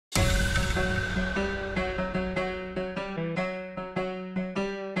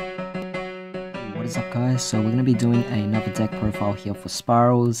What is up guys, so we're going to be doing another deck profile here for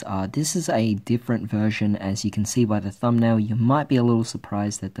Spirals. This is a different version. As you can see by the thumbnail, you might be a little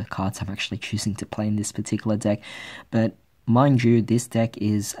surprised that the cards I'm actually choosing to play in this particular deck, but mind you, this deck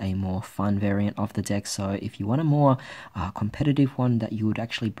is a more fun variant of the deck, so if you want a more competitive one that you would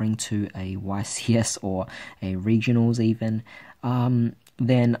actually bring to a YCS or a regionals even,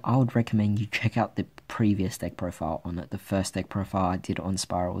 then I would recommend you check out the previous deck profile on it, the first deck profile I did on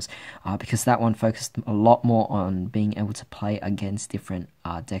Spirals, because that one focused a lot more on being able to play against different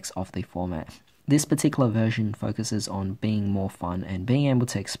decks of the format. This particular version focuses on being more fun and being able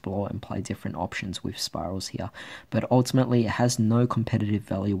to explore and play different options with Spirals here, but ultimately it has no competitive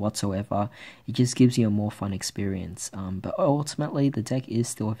value whatsoever. It just gives you a more fun experience, but ultimately the deck is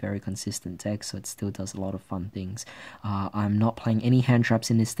still a very consistent deck, so it still does a lot of fun things. I'm not playing any hand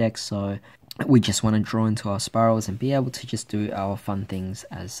traps in this deck, so we just want to draw into our Spirals and be able to just do our fun things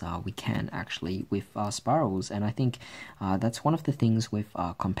as we can actually with Spirals. And I think that's one of the things with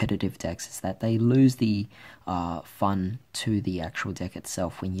competitive decks, is that they lose the fun to the actual deck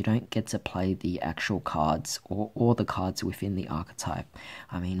itself when you don't get to play the actual cards or the cards within the archetype.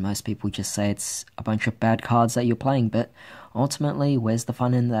 I mean, most people just say it's a bunch of bad cards that you're playing, but ultimately, where's the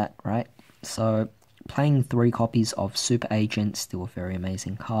fun in that, right? So playing 3 copies of Super Agent, still a very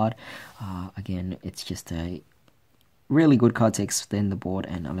amazing card. Again, it's just a really good card to extend the board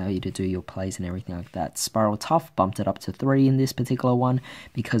and allow you to do your plays and everything like that. Spiral Tough, bumped it up to 3 in this particular one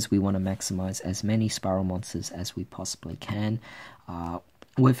because we want to maximize as many Spiral monsters as we possibly can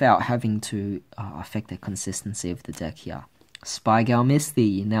without having to affect the consistency of the deck here. Spy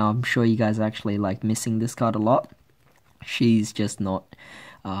Misty, now I'm sure you guys actually like missing this card a lot. She's just not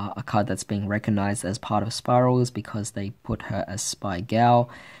a card that's being recognized as part of Spirals because they put her as Spy Gal,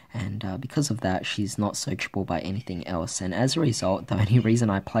 and because of that she's not searchable by anything else, and as a result the only reason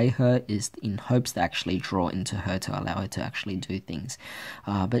I play her is in hopes to actually draw into her to allow her to actually do things.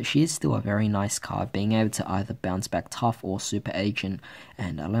 But she is still a very nice card, being able to either bounce back Tough or Super Agent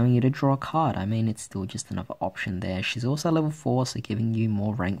and allowing you to draw a card. I mean, it's still just another option there. She's also level 4, so giving you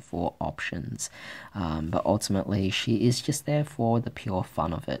more rank 4 options, but ultimately she is just there for the pure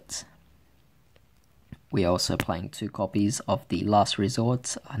fun of it. We're also playing 2 copies of the Last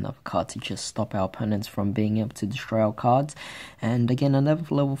Resort, another card to just stop our opponents from being able to destroy our cards, and again another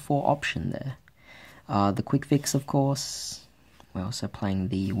level 4 option there. The Quick Fix, of course. We're also playing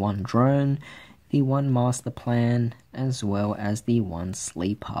the 1 Drone, the 1 Master Plan, as well as the 1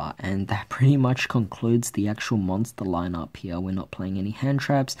 Sleeper, and that pretty much concludes the actual monster lineup here. We're not playing any hand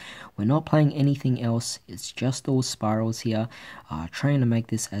traps, we're not playing anything else, it's just all Spirals here, trying to make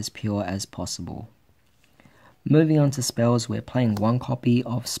this as pure as possible. Moving on to spells, we're playing 1 copy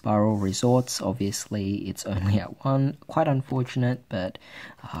of Spiral Resorts. Obviously, it's only at 1. Quite unfortunate, but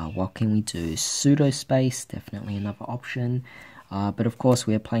what can we do? Pseudo Space, definitely another option. But of course,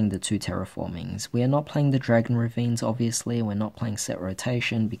 we're playing the 2 Terraformings. We are not playing the Dragon Ravines, obviously. We're not playing Set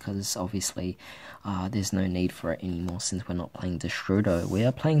Rotation because, obviously, there's no need for it anymore since we're not playing Destrudo. We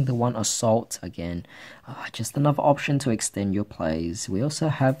are playing the 1 Assault, again. Just another option to extend your plays. We also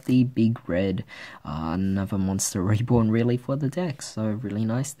have the Big Red, another Monster Reborn, really, for the deck. So, really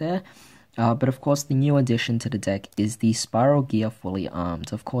nice there. But of course, the new addition to the deck is the Spiral Gear Fully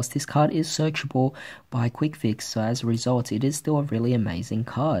Armed. Of course, this card is searchable by Quick Fix, so as a result, it is still a really amazing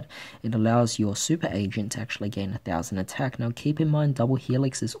card. It allows your Super Agent to actually gain 1000 attack. Now, keep in mind, Double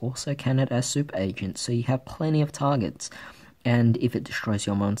Helix is also counted as Super Agent, so you have plenty of targets. And if it destroys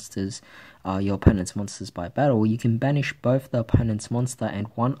your monsters, your opponent's monsters by battle, you can banish both the opponent's monster and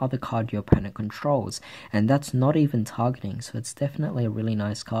 1 other card your opponent controls. And that's not even targeting, so it's definitely a really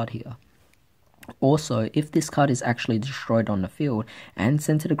nice card here. Also, if this card is actually destroyed on the field and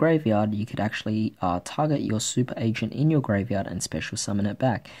sent to the graveyard, you could actually target your Super Agent in your graveyard and special summon it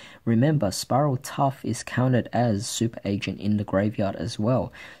back. Remember, Spiral Tough is counted as Super Agent in the graveyard as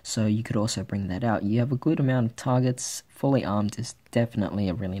well, so you could also bring that out. You have a good amount of targets. Fully Armed is definitely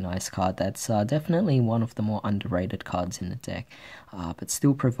a really nice card. That's definitely one of the more underrated cards in the deck, but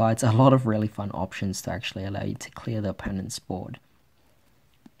still provides a lot of really fun options to actually allow you to clear the opponent's board.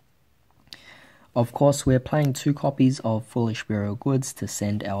 Of course, we're playing 2 copies of Foolish Burial Goods to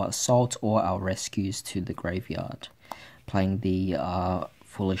send our Assault or our Rescues to the graveyard. Playing the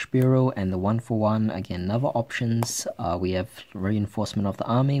Foolish Burial and the 1-for-1, again, another options. We have Reinforcement of the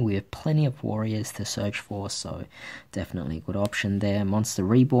Army, we have plenty of Warriors to search for, so definitely a good option there. Monster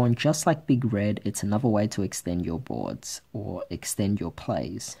Reborn, just like Big Red, it's another way to extend your boards or extend your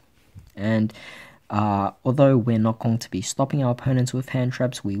plays. And although we're not going to be stopping our opponents with hand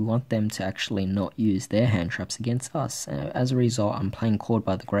traps, we want them to actually not use their hand traps against us. As a result, I'm playing Caught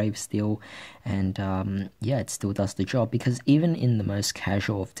by the Grave still, and yeah, it still does the job, because even in the most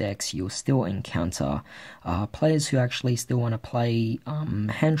casual of decks, you'll still encounter players who actually still want to play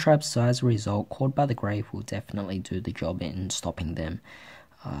hand traps, so as a result, Caught by the Grave will definitely do the job in stopping them.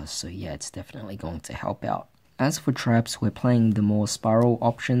 So yeah, it's definitely going to help out. As for traps, we're playing the more SPYRAL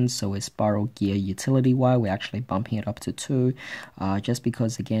options, so with SPYRAL Gear Utility Y, we're actually bumping it up to 2, just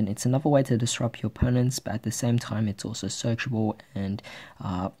because, again, it's another way to disrupt your opponents, but at the same time, it's also searchable, and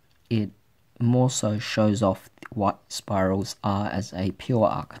it more so shows off what SPYRALs are as a pure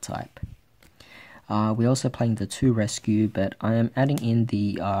archetype. We're also playing the 2 Rescue, but I am adding in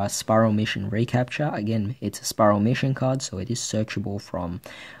the SPYRAL Mission Recapture. Again, it's a SPYRAL Mission card, so it is searchable from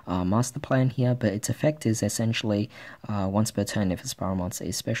Master Plan here, but its effect is essentially once per turn, if a SPYRAL monster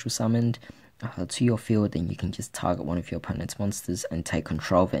is special summoned to your field, then you can just target one of your opponent's monsters and take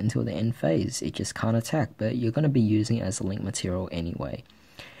control of it until the end phase. It just can't attack, but you're going to be using it as a link material anyway.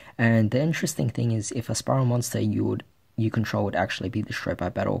 And the interesting thing is, if a SPYRAL monster you control would actually be destroyed by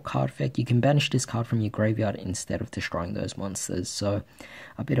battle or card effect, you can banish this card from your graveyard instead of destroying those monsters. So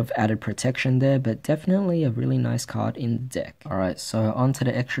a bit of added protection there, but definitely a really nice card in the deck. Alright, so onto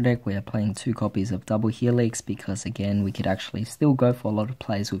the extra deck. We are playing 2 copies of Double Helix, because again, we could actually still go for a lot of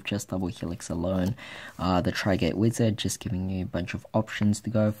plays with just Double Helix alone. The Trigate Wizard, just giving you a bunch of options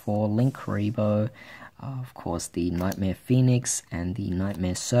to go for. Link Karibo, of course, the Nightmare Phoenix and the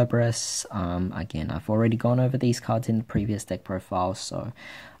Nightmare Cerberus. Again, I've already gone over these cards in the previous deck profile, so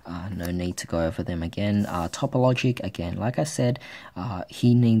no need to go over them again. Topologic, again, like I said,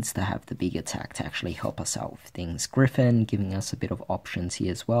 he needs to have the big attack to actually help us out with things. Griffin, giving us a bit of options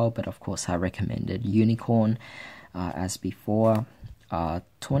here as well, but of course I recommended Unicorn as before.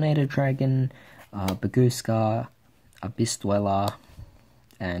 Tornado Dragon, Baguska, Abyss Dweller,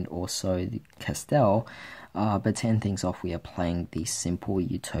 and also the Castell. But to end things off, we are playing the simple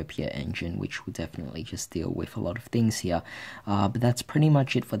Utopia engine, which will definitely just deal with a lot of things here. But that's pretty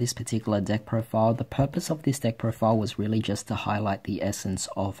much it for this particular deck profile. The purpose of this deck profile was really just to highlight the essence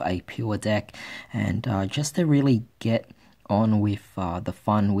of a pure deck, and just to really get on with the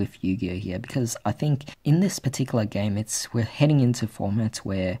fun with Yu-Gi-Oh here, because I think in this particular game, we're heading into formats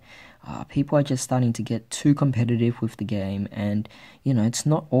where people are just starting to get too competitive with the game, and you know, it's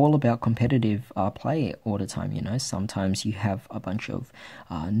not all about competitive play all the time. You know, sometimes you have a bunch of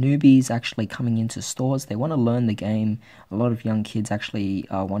newbies actually coming into stores. They want to learn the game. A lot of young kids actually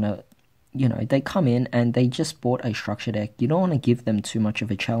want to, you know, they come in and they just bought a structure deck. You don't want to give them too much of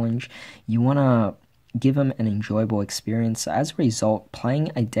a challenge. You want to give them an enjoyable experience. So as a result,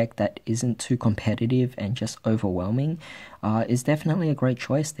 playing a deck that isn't too competitive and just overwhelming is definitely a great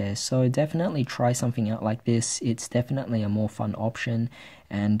choice there. So definitely try something out like this. It's definitely a more fun option,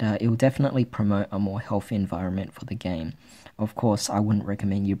 and it will definitely promote a more healthy environment for the game. Of course, I wouldn't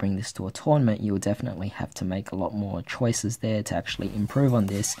recommend you bring this to a tournament. You'll definitely have to make a lot more choices there to actually improve on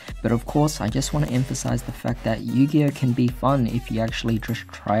this. But of course, I just want to emphasize the fact that Yu-Gi-Oh can be fun if you actually just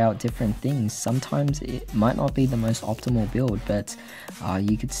try out different things. Sometimes it might not be the most optimal build, but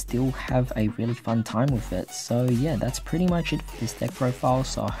you could still have a really fun time with it. So yeah, that's pretty much it for this deck profile.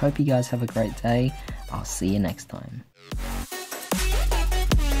 So I hope you guys have a great day. I'll see you next time.